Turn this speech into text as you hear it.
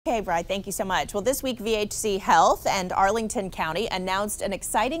Okay, Bride, thank you so much. Well, this week, VHC Health and Arlington County announced an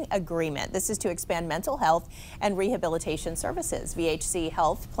exciting agreement. This is to expand mental health and rehabilitation services. VHC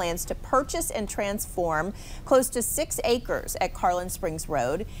Health plans to purchase and transform close to 6 acres at Carlin Springs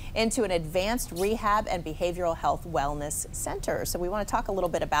Road into an advanced rehab and behavioral health wellness center. So we want to talk a little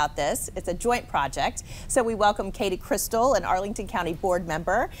bit about this. It's a joint project. So we welcome Katie Cristol, an Arlington County board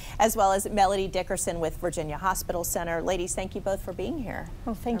member, as well as Melody Dickerson with Virginia Hospital Center. Ladies, thank you both for being here.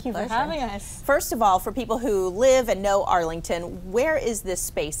 Well, thank you for having us. First of all, for people who live and know Arlington, where is this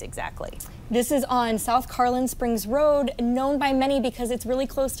space exactly? This is on South Carlin Springs Road, known by many because it's really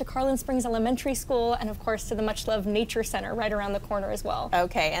close to Carlin Springs Elementary School and, of course, to the much-loved Nature Center right around the corner as well.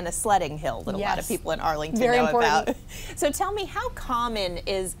 Okay, and a sledding hill that a lot of people in Arlington Very know important. about. So tell me, how common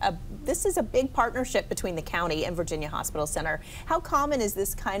is this is a big partnership between the county and Virginia Hospital Center. How common is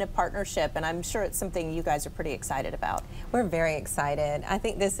this kind of partnership? And I'm sure it's something you guys are pretty excited about. We're very excited. I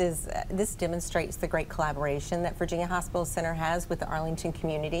think this demonstrates the great collaboration that Virginia Hospital Center has with the Arlington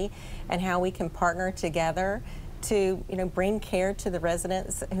community and how we can partner together to bring care to the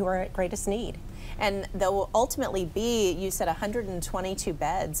residents who are at greatest need. And there will ultimately be, you said, 122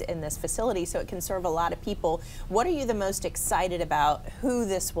 beds in this facility, so it can serve a lot of people. What are you the most excited about who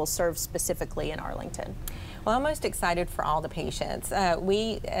this will serve specifically in Arlington? Well, I'm most excited for all the patients.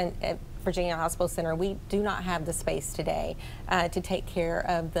 We at Virginia Hospital Center, we do not have the space today to take care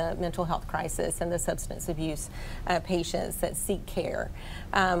of the mental health crisis and the substance abuse patients that seek care.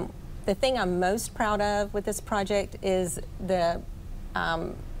 The thing I'm most proud of with this project is the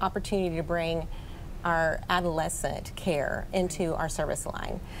opportunity to bring our adolescent care into our service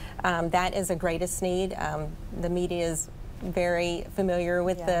line. That is a greatest need. The media is very familiar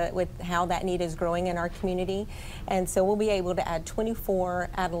with with how that need is growing in our community, and so we'll be able to add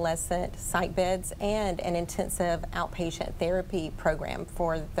 24 adolescent psych beds and an intensive outpatient therapy program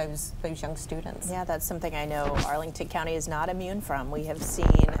for those young students. Yeah, that's something I know Arlington County is not immune from. We have seen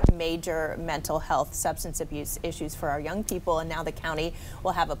major mental health, substance abuse issues for our young people, and now the county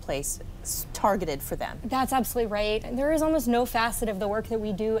will have a place targeted for them. That's absolutely right. There is almost no facet of the work that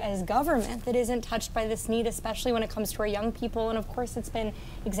we do as government that isn't touched by this need, especially when it comes to our young people. And of course, it's been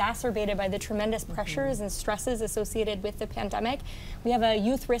exacerbated by the tremendous pressures and stresses associated with the pandemic. We have a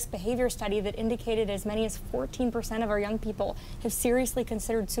youth risk behavior study that indicated as many as 14% of our young people have seriously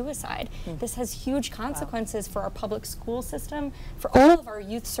considered suicide. This has huge consequences for our public school system, for all of our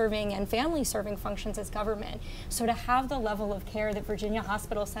youth serving and family serving functions as government. So to have the level of care that Virginia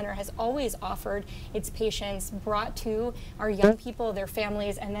Hospital Center has always offered its patients brought to our young people, their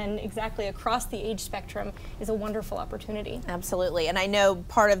families, and then exactly across the age spectrum is a wonderful opportunity. Absolutely, and I know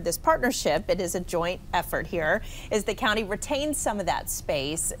part of this partnership, it is a joint effort here, is the county retains some of that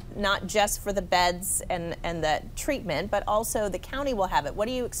space, not just for the beds and the treatment, but also the county will have it. What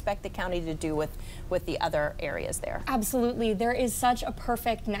do you expect the county to do with the other areas there? Absolutely. There is such a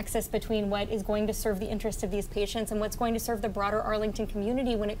perfect nexus between what is going to serve the interest of these patients and what's going to serve the broader Arlington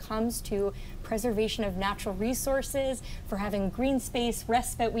community when it comes to preservation of natural resources, for having green space,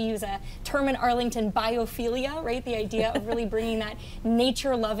 respite. We use a term in Arlington, biophilia, right? The idea of really bringing that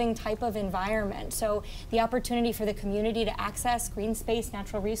nature-loving type of environment. So the opportunity for the community to access green space,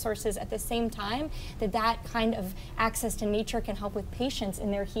 natural resources at the same time that kind of access to nature can help with patients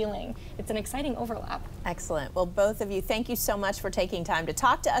in their healing. It's an exciting overlap. Excellent. Well, both of you, thank you so much for taking time to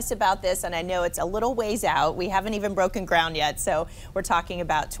talk to us about this. And I know it's a little ways out. We haven't even broken ground yet. So we're talking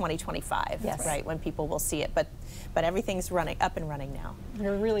about 2025, right, when people will see it. But everything's up and running now.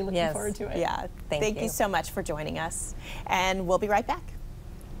 We're really looking forward to it. Yeah. Thank you so much for joining us. And we'll be right back.